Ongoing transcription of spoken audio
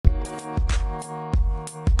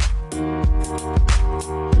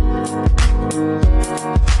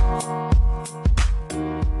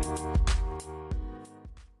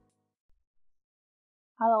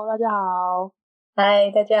家好，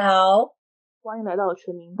嗨，大家好，欢迎来到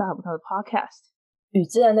全民大补汤的 Podcast， 与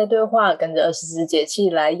自然的对话，跟着24节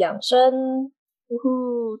气来养生。呜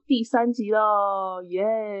呼，第3集了，耶！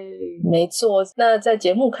没错，那在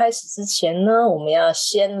节目开始之前呢，我们要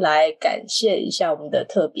先来感谢一下我们的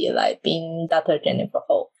特别来宾 Dr. Jennifer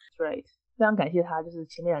Ho。Right， 非常感谢他，就是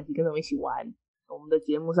前面2集跟着我们一起玩，我们的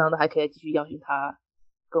节目上都还可以继续邀请他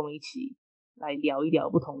跟我们一起来聊一聊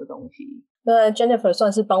不同的东西。那 Jennifer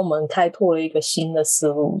算是帮我们开拓了一个新的思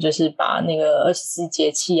路，就是把那个24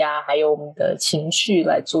节气啊，还有我们的情绪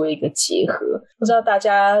来做一个结合。不知道大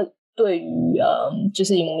家对于就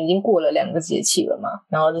是我们已经过了2个节气了嘛，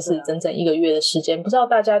然后就是整整1个月的时间，不知道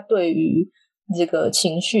大家对于这个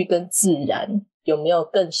情绪跟自然有没有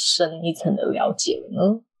更深一层的了解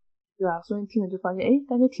呢？对啊，所以听了就发现，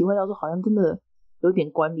大家体会到说好像真的有点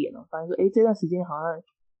关联哦。发现说，这段时间好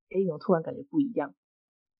像，有突然感觉不一样，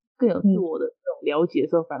更有自我的这种了解的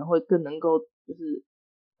时候，反而会更能够就是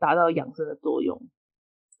达到养生的作用。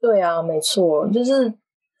对啊，没错，就是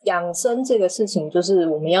养生这个事情，就是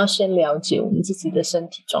我们要先了解我们自己的身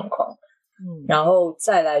体状况，然后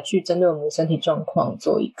再来去针对我们的身体状况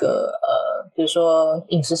做一个比如说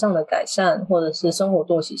饮食上的改善，或者是生活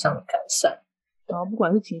作息上的改善。然后不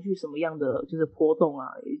管是情绪什么样的就是波动啊，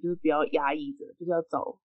也就是不要压抑着，就是要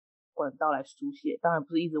找管道来疏泄。当然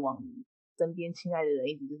不是一直往你身边亲爱的人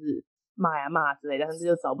一直就是骂呀骂之类的，但是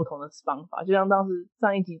就找不同的方法。就像当时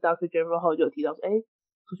上一集 Dr. Jennifer Ho 就有提到说，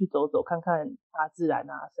出去走走看看大自然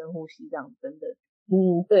啊，深呼吸这样等等。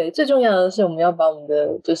对，最重要的是我们要把我们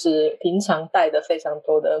的就是平常戴的非常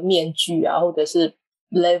多的面具啊，或者是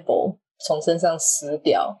level 从身上撕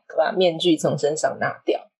掉，把面具从身上拿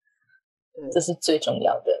掉，这是最重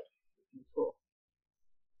要的。没错。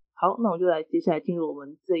好，那我就接下来进入我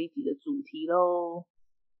们这一集的主题咯。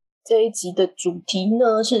这一集的主题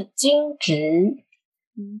呢是惊蛰。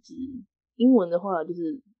惊蛰英文的话就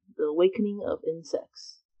是 The Awakening of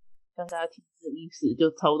Insects， 像大家听这个意思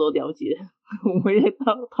就差不多了解我们也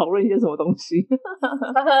讨论一些什么东西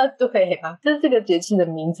对啊，就是这个节气的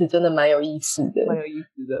名字真的蛮有意思的，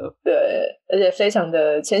对，而且非常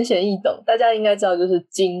的浅显易懂，大家应该知道就是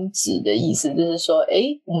惊蛰的意思，就是说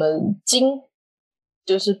我们惊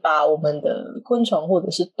就是把我们的昆虫或者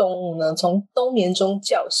是动物呢从冬眠中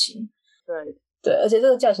叫醒。对，而且这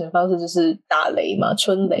个叫醒的方式就是打雷嘛，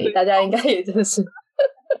春雷，大家应该也就是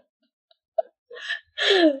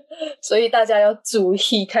所以大家要注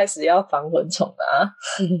意，开始要防蚊虫啊。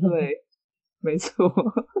对，没错，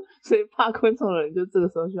所以怕昆虫的人就这个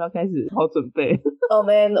时候需要开始好准备。Oh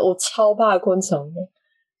man， 我超怕昆虫的。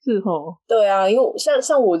是齁？对啊，因为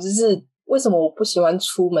像我就是为什么我不喜欢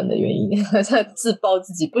出门的原因，在自曝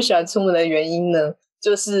自己不喜欢出门的原因呢，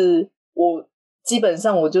就是我基本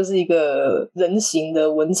上我就是一个人形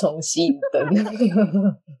的蚊虫吸引灯。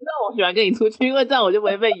那我喜欢跟你出去，因为这样我就不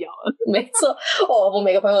会被咬了。没错，我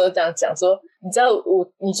每个朋友都这样讲，说你知道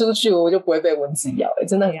你出去我就不会被蚊子咬，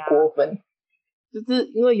真的很过分。就是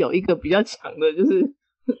因为有一个比较强的，就是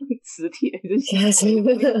磁铁，就是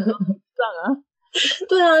这样啊。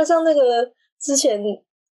对啊，像那个之前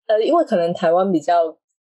因为可能台湾比较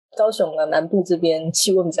高雄啊南部这边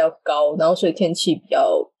气温比较高，然后所以天气比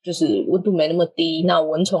较就是温度没那么低，那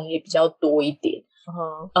蚊虫也比较多一点。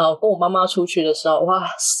跟我妈妈出去的时候，哇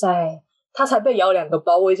塞，她才被咬2个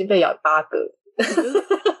包，我已经被咬8个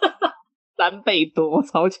，3倍多，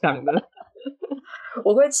超强的。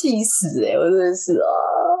我会气死我真的是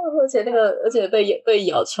而且被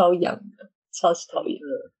咬超痒的，超级讨厌的，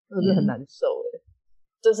真的很难受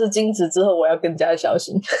就是惊蛰之后我要更加小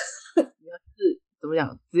心。你要是怎么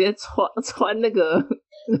讲，直接穿那个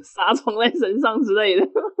纱窗在身上之类的。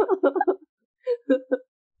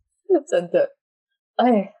真的，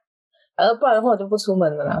不然的话我就不出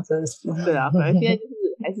门了啦，真的是。对啊，反正现在就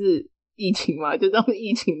是还是疫情嘛，就当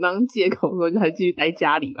疫情当借口说就还继续待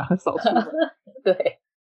家里嘛，少出门。对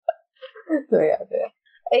啊。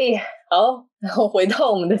好，然后回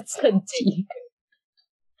到我们的正题。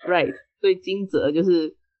Right， 所以惊蛰就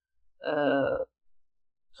是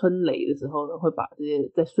春雷的时候呢，会把这些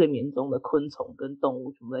在睡眠中的昆虫跟动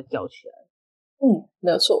物全部再叫起来。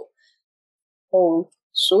没有错。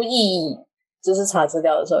所以就是查资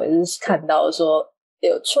料的时候也是看到说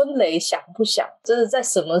有春雷响不响，就是在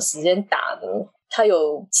什么时间打呢？它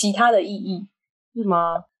有其他的意义。是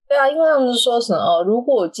吗？对啊，因为他们说什么如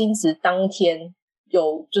果惊蛰当天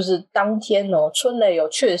就是当天春雷有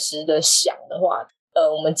确实的响的话，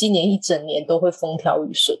我们今年一整年都会风调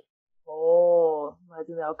雨顺。那还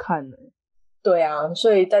真的要看呢。对啊，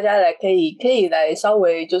所以大家可以来稍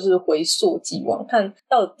微就是回溯既往，看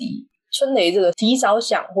到底春雷这个提早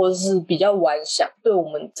响或者是比较晚响对我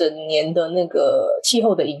们整年的那个气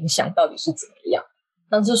候的影响到底是怎么样。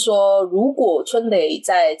那是说如果春雷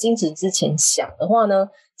在惊蛰之前响的话呢，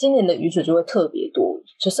今年的雨水就会特别多，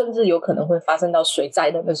就甚至有可能会发生到水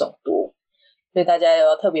灾的那种多，所以大家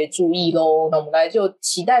要特别注意咯。那我们来就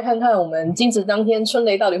期待看看我们惊蛰当天春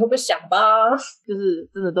雷到底会不会响吧。就是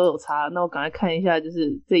真的都有差，那我赶快看一下就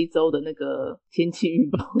是这一周的那个天气预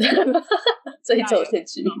报这一周的天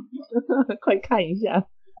气预报快看一下。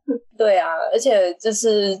对啊，而且就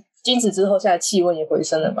是惊蛰之后现在气温也回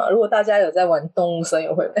升了嘛，如果大家有在玩动物森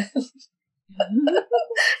友会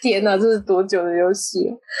天哪，这是多久的游戏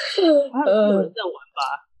还有人在玩吧？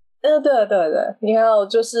对，你看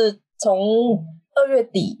就是从2月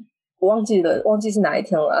底我忘记是哪一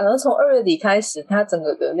天了，然后从2月底开始它整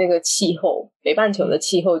个的那个气候，北半球的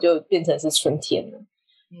气候就变成是春天了。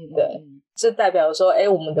对，这代表说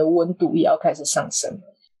我们的温度也要开始上升了。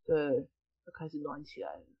对，就开始暖起来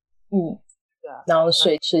了。对啊，然后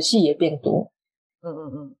水汽也变多。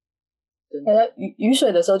雨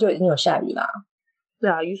水的时候就已经有下雨啦。对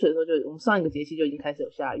啊，雨水的时候就我们上一个节气就已经开始有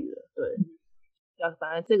下雨了。对，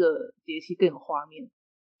反正这个节气更有画面，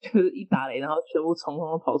就是一打雷然后全部虫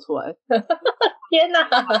都跑出来天哪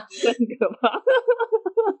更可怕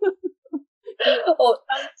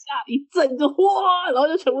当下一阵就哗，然后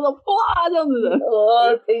就全部都哗这样子的。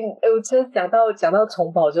我其实讲到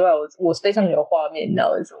虫跑之外，我非常有画面，你知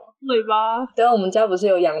道为什么？对吧？对啊，我们家不是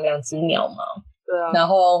有养2只鸟吗？对啊，然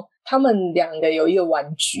后他们2个有一个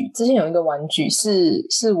玩具，之前有一个玩具是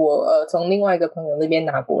我从另外一个朋友那边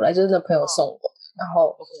拿过来，就是那朋友送我的。然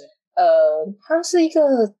后它是一个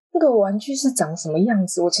那个玩具是长什么样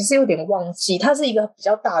子，我其实有点忘记。它是一个比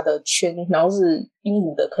较大的圈，然后是鹦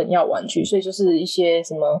鹉的啃药玩具，所以就是一些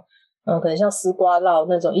什么可能像丝瓜烙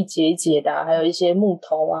那种一节一节的还有一些木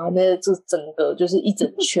头啊，那这整个就是一整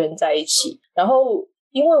圈在一起。然后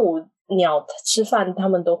因为我鸟吃饭他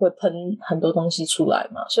们都会喷很多东西出来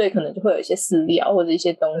嘛，所以可能就会有一些饲料或者一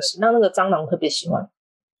些东西，那个蟑螂特别喜欢。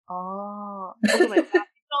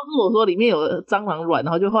告诉我说里面有蟑螂卵，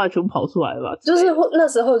然后就后来全部跑出来了吧？就是那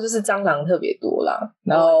时候就是蟑螂特别多啦，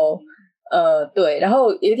然后对，然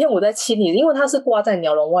后有一天我在清理，因为它是挂在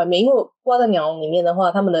鸟笼外面，因为挂在鸟笼里面的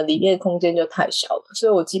话，它们的里面空间就太小了，所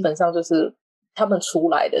以我基本上就是他们出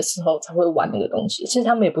来的时候才会玩那个东西。其实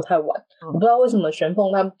他们也不太玩，我不知道为什么玄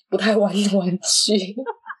凤他不太玩玩具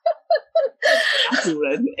主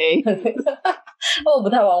人我不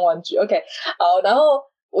太玩玩具。 OK 好，然后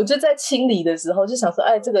我就在清理的时候就想说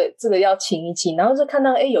这个要清一清，然后就看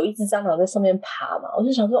到有一只蟑螂在上面爬嘛，我就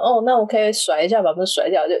想说那我可以甩一下把它们甩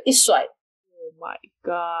掉，就一甩 Oh my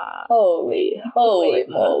god Holy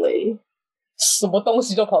moly 什么东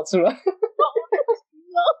西都跑出来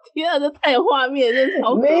天啊，这太有画面，真是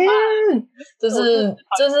好可怕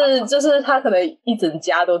就是他可能一整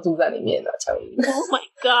家都住在里面了这样子。Oh my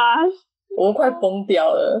god 我快疯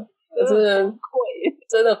掉了，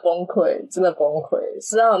真的崩溃，真的崩溃。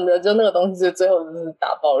实际上的就那个东西就最后就是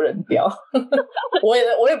打包扔掉我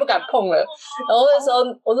也不敢碰了。然后那时候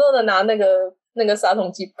我真的拿那个杀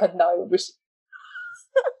虫剂喷到也不行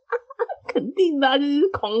肯定的就是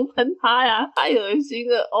狂喷它呀，太恶心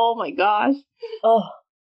了。 Oh my gosh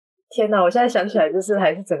天哪，我现在想起来就是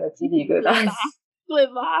还是整个鸡皮疙瘩对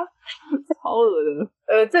吧？超恶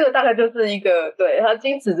的。这个大概就是一个，对，它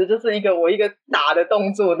惊蛰的就是一个打的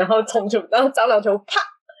动作，然后然后蟑螂球啪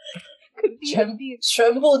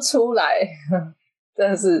全部出来，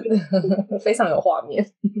真的是非常有画面，好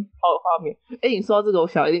有画面。你说到这个，我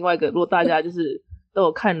想另外一个，如果大家就是都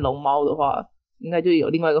有看龙猫的话，应该就有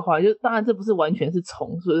另外一个画面。就当然这不是完全是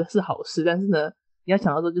虫，所以是好事，但是呢，你要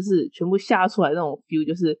想到说就是全部下出来那种 feel，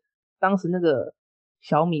 就是当时那个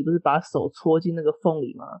小米不是把手戳进那个缝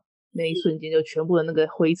里吗？那一瞬间就全部的那个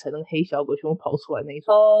灰尘，那个黑小鬼全部跑出来那一瞬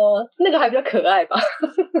间。那个还比较可爱吧？他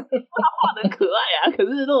画的可爱啊，可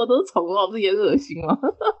是如果都是虫的话，不是也恶心吗？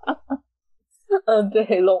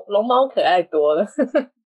对，龙猫可爱多了。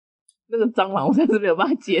那个蟑螂我真是没有办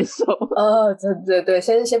法接受。对，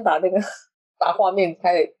先把把画面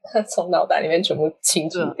从脑袋里面全部清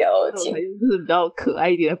除掉了，就是比较可爱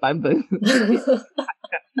一点的版本。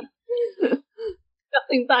相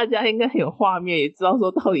信大家应该很有画面，也知道说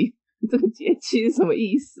到底这个节气是什么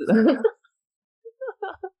意思了。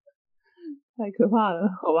太可怕了，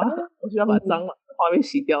好吧，我需要把蟑螂的画面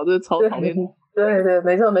洗掉，这是超讨厌。对，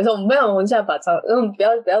没错，我们现在把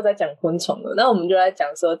不要再讲昆虫了，那我们就来讲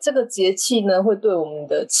说这个节气呢会对我们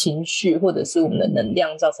的情绪或者是我们的能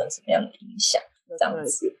量造成什么样的影响，这样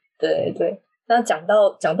子。对，那讲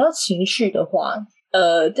到情绪的话，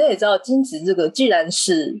大家也知道惊蛰这个既然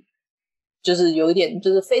是就是有一点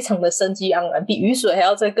就是非常的生机盎然，比雨水还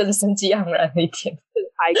要再更生机盎然一点，更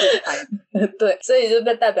嗨对，所以就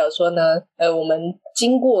代表说呢我们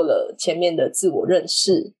经过了前面的自我认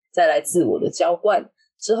识，再来自我的浇灌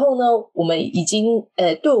之后呢，我们已经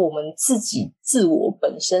对我们自己自我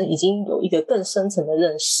本身已经有一个更深层的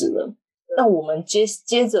认识了。那我们接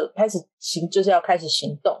着开始就是要开始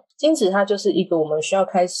行动。金子它就是一个我们需要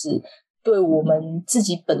开始对我们自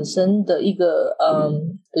己本身的一个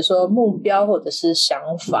比如说目标或者是想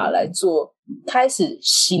法来做开始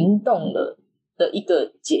行动的一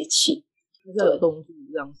个节气，有动作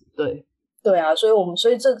这样子。对啊，所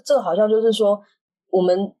以这个好像就是说我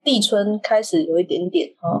们立春开始有一点点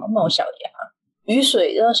冒小芽，雨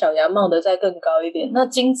水让小芽冒得再更高一点，那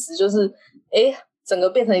金子就是整个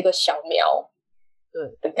变成一个小苗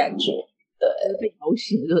的感觉，对，被摇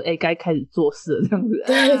醒，就是该开始做事了这样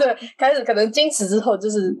子。对，开始可能金子之后，就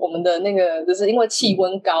是我们的那个，就是因为气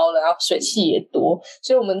温高了，然后水汽也多，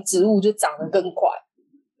所以我们植物就长得更快。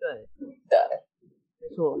对，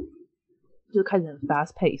没错，就开始很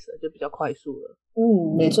fast pace 了，就比较快速了。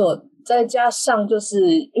没错。再加上就是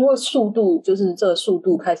因为速度，就是这个速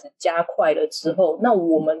度开始加快了之后，那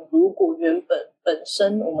我们如果本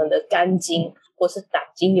身我们的肝经或是胆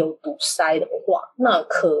经有堵塞的话，那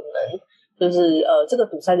可能就是这个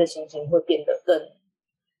堵塞的情形会变得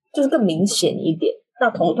更明显一点，那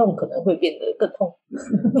头痛可能会变得更痛，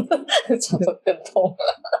怎么更痛？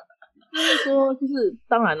就是说，就是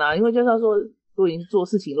当然啦，因为就是要说，如果你做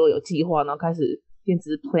事情如果有计划，然后开始变只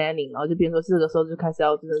是 planning， 然后就变成说这个时候就开始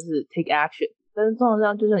要真的是 take action。但是通常这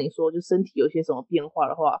样，就像你说，就身体有些什么变化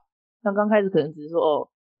的话，像刚开始可能只是说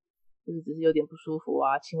就是只是有点不舒服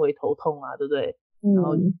啊，轻微头痛啊，对不对？然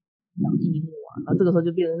后就易怒啊，然后这个时候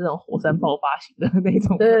就变成这种火山爆发型的那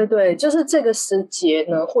种。对，就是这个时节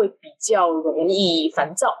呢，会比较容易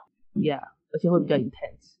烦躁 ，yeah， 而且会比较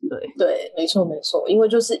intense。对，没错，因为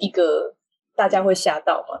就是一个大家会吓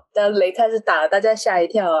到嘛，但雷开始打了，大家吓一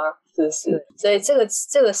跳啊，是不是？所以这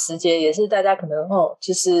个时节也是大家可能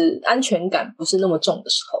就是安全感不是那么重的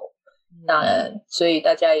时候。那所以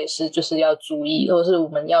大家也是就是要注意，或者是我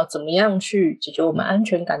们要怎么样去解决我们安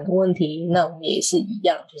全感的问题，那我们也是一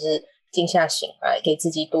样，就是静下心来给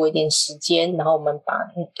自己多一点时间，然后我们把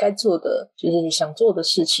该做的就是想做的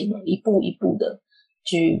事情一步一步的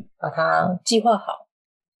去把它计划好。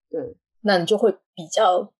对，那你就会比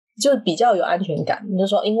较有安全感，你就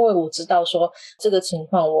说因为我知道说这个情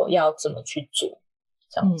况我要怎么去做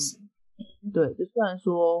这样子。对，就虽然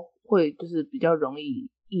说会就是比较容易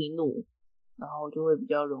易怒，然后就会比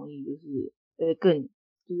较容易就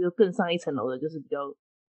是更上一层楼的，就是比较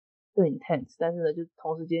更 intense， 但是呢就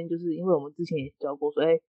同时间就是因为我们之前也教过说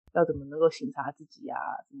要怎么能够省察自己啊，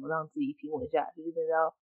怎么让自己平稳下来，就是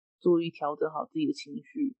要注意调整好自己的情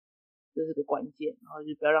绪，这是个关键，然后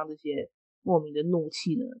就不要让这些莫名的怒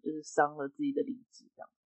气呢就是伤了自己的理智这样。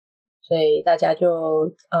所以大家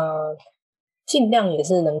就尽量也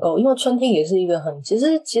是能够，因为春天也是一个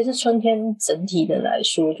其实春天整体的来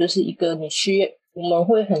说就是一个我们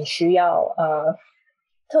会很需要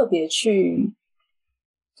特别去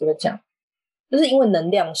怎么讲，就是因为能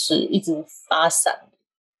量是一直发散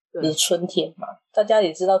的，就是春天嘛，大家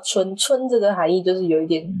也知道春这个含义就是有一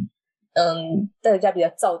点大家比较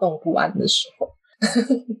躁动不安的时候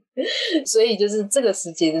所以就是这个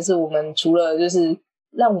时节就是我们除了就是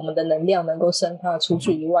让我们的能量能够生发出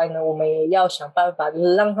去以外呢，我们也要想办法就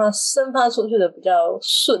是让它生发出去的比较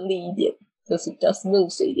顺利一点，就是比较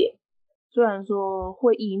smooth一点。虽然说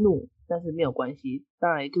会易怒，但是没有关系，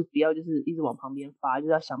当然就不要就是一直往旁边发，就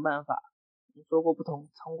是要想办法你说过通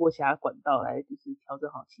过其他管道来就是调整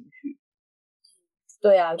好情绪。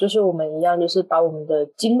对啊，就是我们一样就是把我们的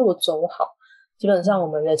经络走好，基本上我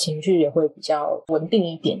们的情绪也会比较稳定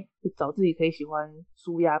一点，就找自己可以喜欢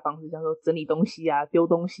抒压方式，像说整理东西啊、丢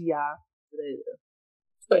东西啊之类的。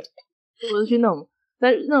对，或者是去那种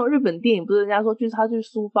日本电影，不是人家说就是他去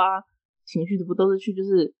抒发情绪的，不都是去就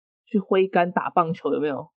是去挥杆打棒球，有没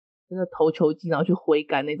有？那个投球机然后去挥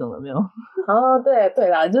杆那种，有没有？对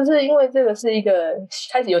啦，就是因为这个是一个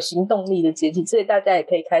开始有行动力的节气，所以大家也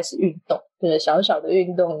可以开始运动，对，小小的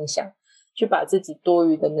运动一下，去把自己多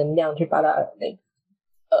余的能量去把它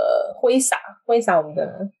挥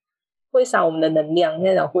洒我们的能量，应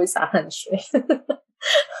该讲挥洒汗水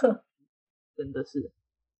真的是，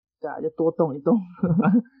对啊，就多动一动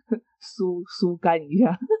疏肝一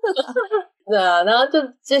下对啊，然后就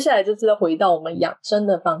接下来就是要回到我们养生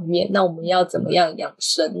的方面，那我们要怎么样养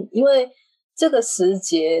生？因为这个时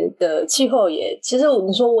节的气候其实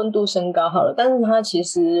你说温度升高好了，但是它其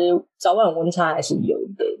实早晚温差还是有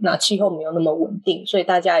的，那气候没有那么稳定，所以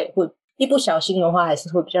大家也会一不小心的话还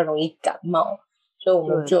是会比较容易感冒，所以我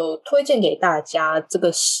们就推荐给大家这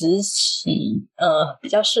个时期比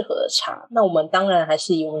较适合的茶。那我们当然还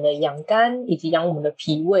是以我们的养肝以及养我们的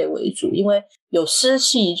脾胃为主，因为有湿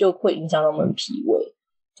气就会影响到我们脾胃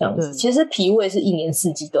这样子。其实脾胃是一年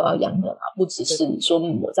四季都要养的啦，不只是说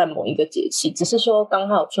在某一个节气，只是说刚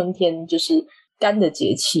好春天就是肝的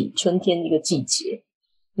节气，春天一个季节。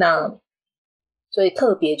那所以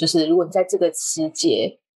特别就是如果你在这个时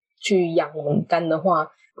节去养我们肝的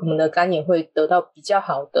话，我们的肝也会得到比较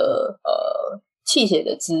好的气血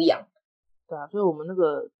的滋养。对啊，所以我们那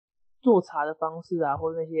个做茶的方式啊，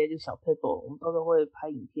或者那些就小 paper 我们到时候会拍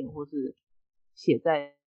影片或是写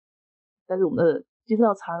在，但是我们的介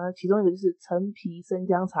绍茶呢，其中一个就是陈皮生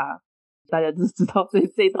姜茶，大家就是知道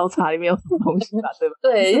这道茶里面有什么东西吧，对吧？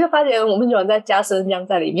对，因为发现我们喜欢再加生姜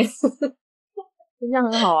在里面生姜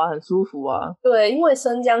很好啊，很舒服啊。对，因为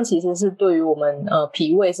生姜其实是对于我们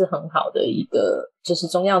脾胃是很好的一个，就是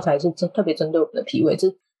中药材是特别针对我们的脾胃，就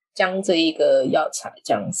是姜这一个药材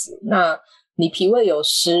这样子。那你脾胃有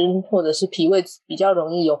湿，或者是脾胃比较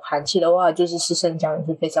容易有寒气的话，就是吃生姜也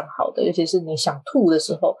是非常好的，尤其是你想吐的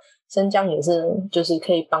时候，生姜也是就是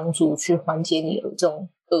可以帮助去缓解你的这种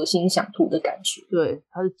恶心想吐的感觉。对，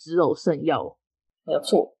它是止呕圣药，没有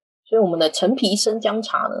错。所以我们的陈皮生姜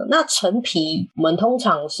茶呢，那陈皮我们通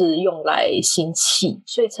常是用来行气，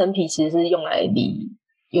所以陈皮其实是用来理，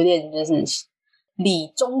有点就是理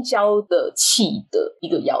中焦的气的一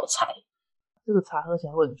个药材。这个茶喝起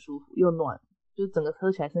来会很舒服又暖，就是整个喝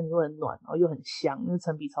起来身体会很暖，然后又很香，因为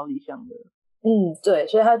陈皮超级香的。对，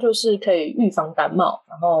所以它就是可以预防感冒，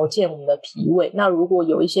然后健我们的脾胃。那如果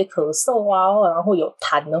有一些咳嗽啊，然后有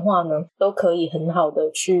痰的话呢，都可以很好的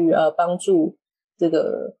去帮助这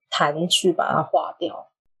个痰去把它化掉。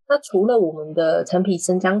那除了我们的陈皮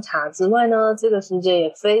生姜茶之外呢，这个时节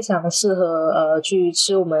也非常适合去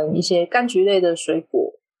吃我们一些柑橘类的水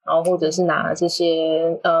果，然后或者是拿这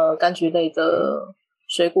些柑橘类的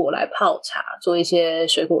水果来泡茶，做一些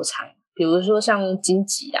水果茶，比如说像金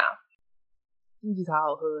桔啊。金桔茶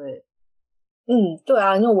好喝欸。对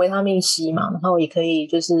啊，因为维他命 C 嘛，然后也可以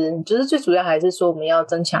就是最主要还是说我们要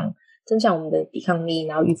增强我们的抵抗力，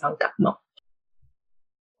然后预防感冒。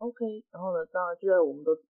OK， 然后呢，当然就在我们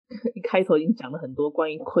都一开头已经讲了很多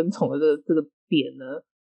关于昆虫的这个点呢，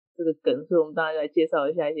这个梗，所以我们当然来介绍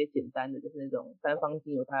一下一些简单的，就是那种单方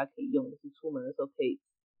精油，大家可以用，就是出门的时候可以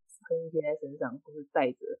喷一些在身上，或是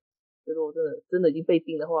带着。如果真的已经被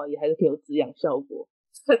叮的话，也还是可以有止痒效果。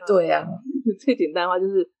对啊，最简单的话就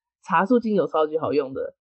是茶树精油超级好用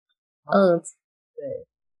的。对。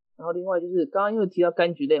然后另外就是刚刚因为提到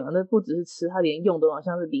柑橘类嘛，那不只是吃，它连用都好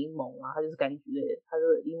像是柠檬啊，它就是柑橘类的，它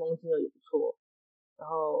的柠檬精油也不错。然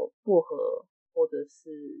后薄荷或者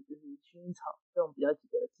是就是薰衣草这种比较几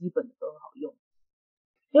个基本的都很好用。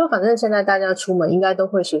因为反正现在大家出门应该都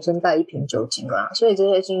会随身带一瓶酒精啦，所以这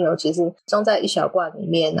些精油其实装在一小罐里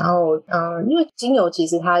面，然后因为精油其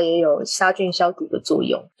实它也有杀菌消毒的作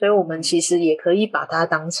用，所以我们其实也可以把它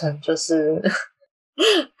当成就是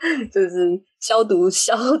就是消毒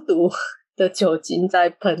的酒精在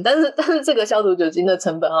喷，但是这个消毒酒精的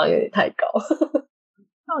成本好像有点太高。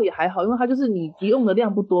倒也还好，因为它就是你用的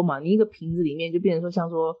量不多嘛，你一个瓶子里面就变成说像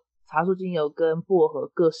说茶树精油跟薄荷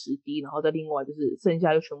各10滴，然后再另外就是剩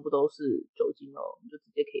下就全部都是酒精哦，你就直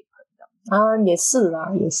接可以喷这样子。也是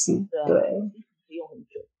啦，也是。对，可以用很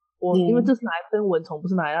久。因为这是拿来喷蚊虫，不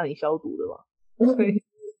是拿来让你消毒的嘛。所以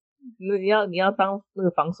你要当那个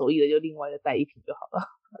防手液的，就另外再带一瓶就好了。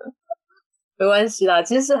没关系啦，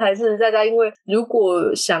其实还是大家，因为如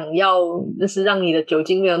果想要就是让你的酒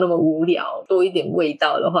精没有那么无聊，多一点味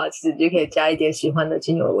道的话，其实就可以加一点喜欢的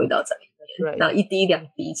精油的味道在里面。那1滴2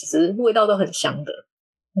滴，其实味道都很香的。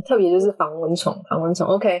特别就是防蚊虫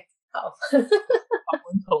 ，OK， 好。防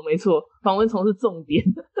蚊虫没错，防蚊虫是重点。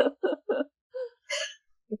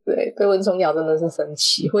对，被蚊虫咬真的是生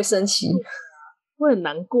气，会生气。会很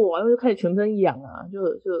难过啊，因为就开始全身痒啊，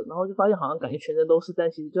然后就发现好像感觉全身都是，但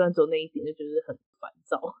其实就算只有那一点，就觉得很烦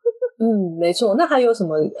躁。没错。那还有什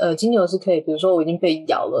么精油是可以，比如说我已经被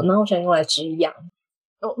咬了，然后想用来止痒？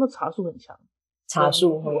那茶树很强，茶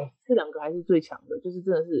树这2个还是最强的，就是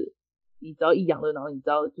真的是你只要一痒了，然后你只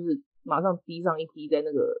要就是马上滴上一滴在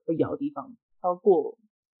那个被咬的地方，超过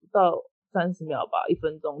不到30秒吧，1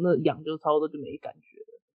分钟，那痒就差不多就没感觉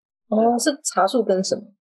了。是茶树跟什么？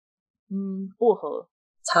薄荷，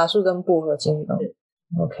茶树跟薄荷精油。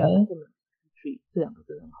OK， 这2个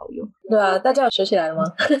真的很好用。对啊，大家有学起来了吗？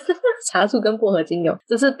茶树跟薄荷精油，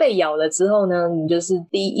就是被咬了之后呢，你就是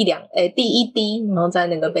滴1滴，然后在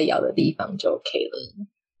那个被咬的地方就 OK 了。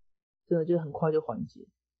真的就很快就缓解。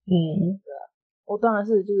对啊。当然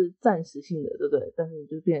是就是暂时性的，对不对？但是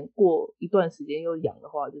就变过一段时间又痒的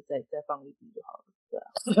话，就再放一滴就好了，对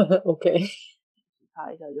啊。OK，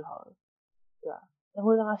 擦一下就好了，对啊，那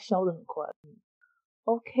会让它消得很快。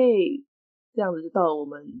OK， 这样子就到了我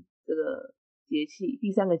们这个节气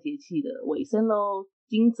第3个节气的尾声咯。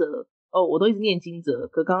惊蛰我都一直念惊蛰，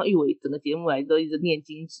可刚刚玉伟整个节目来都一直念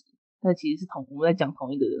惊蛰，但其实是我们在讲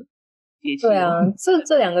同一个节气。对啊，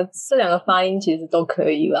这两个发音其实都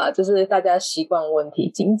可以啦，就是大家习惯问题，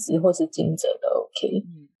惊蛰或是惊蛰都 OK。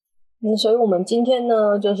所以我们今天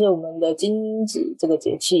呢，就是我们的惊蛰这个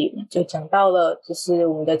节气就讲到了，就是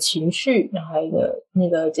我们的情绪，然后还有一个那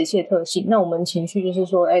个节气的特性。那我们情绪就是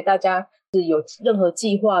说，大家是有任何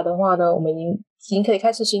计划的话呢，我们已经可以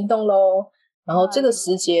开始行动咯。然后这个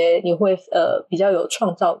时节你会比较有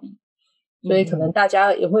创造力，所以可能大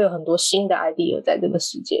家也会有很多新的 idea 在这个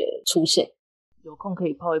时节出现。有空可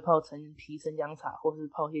以泡一泡陈皮生姜茶，或是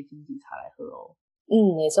泡一些金桔茶来喝哦。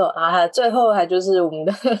没错啊，最后还就是我们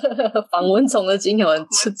的防蚊虫的精油很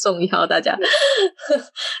重要，大家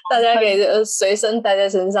可以随身带在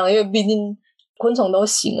身上，因为毕竟昆虫都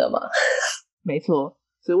醒了嘛。没错，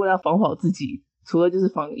所以为了防好自己，除了就是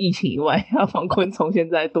防疫情以外，要防昆虫现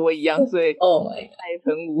在多一样，所以Oh my god，带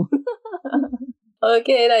喷雾。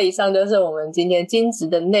OK， 那以上就是我们今天惊蛰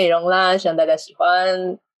的内容啦，希望大家喜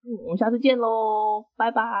欢。我们下次见咯，拜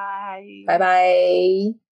拜，拜拜。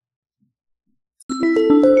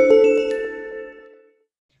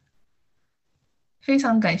非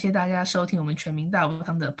常感谢大家收听我们全民大补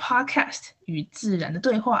汤的 Podcast 与自然的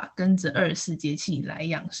对话，跟着24节气来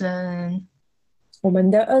养生。我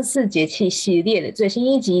们的24节气系列的最新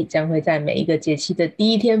一集将会在每一个节气的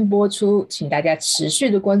第一天播出，请大家持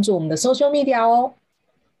续的关注我们的 social media哦。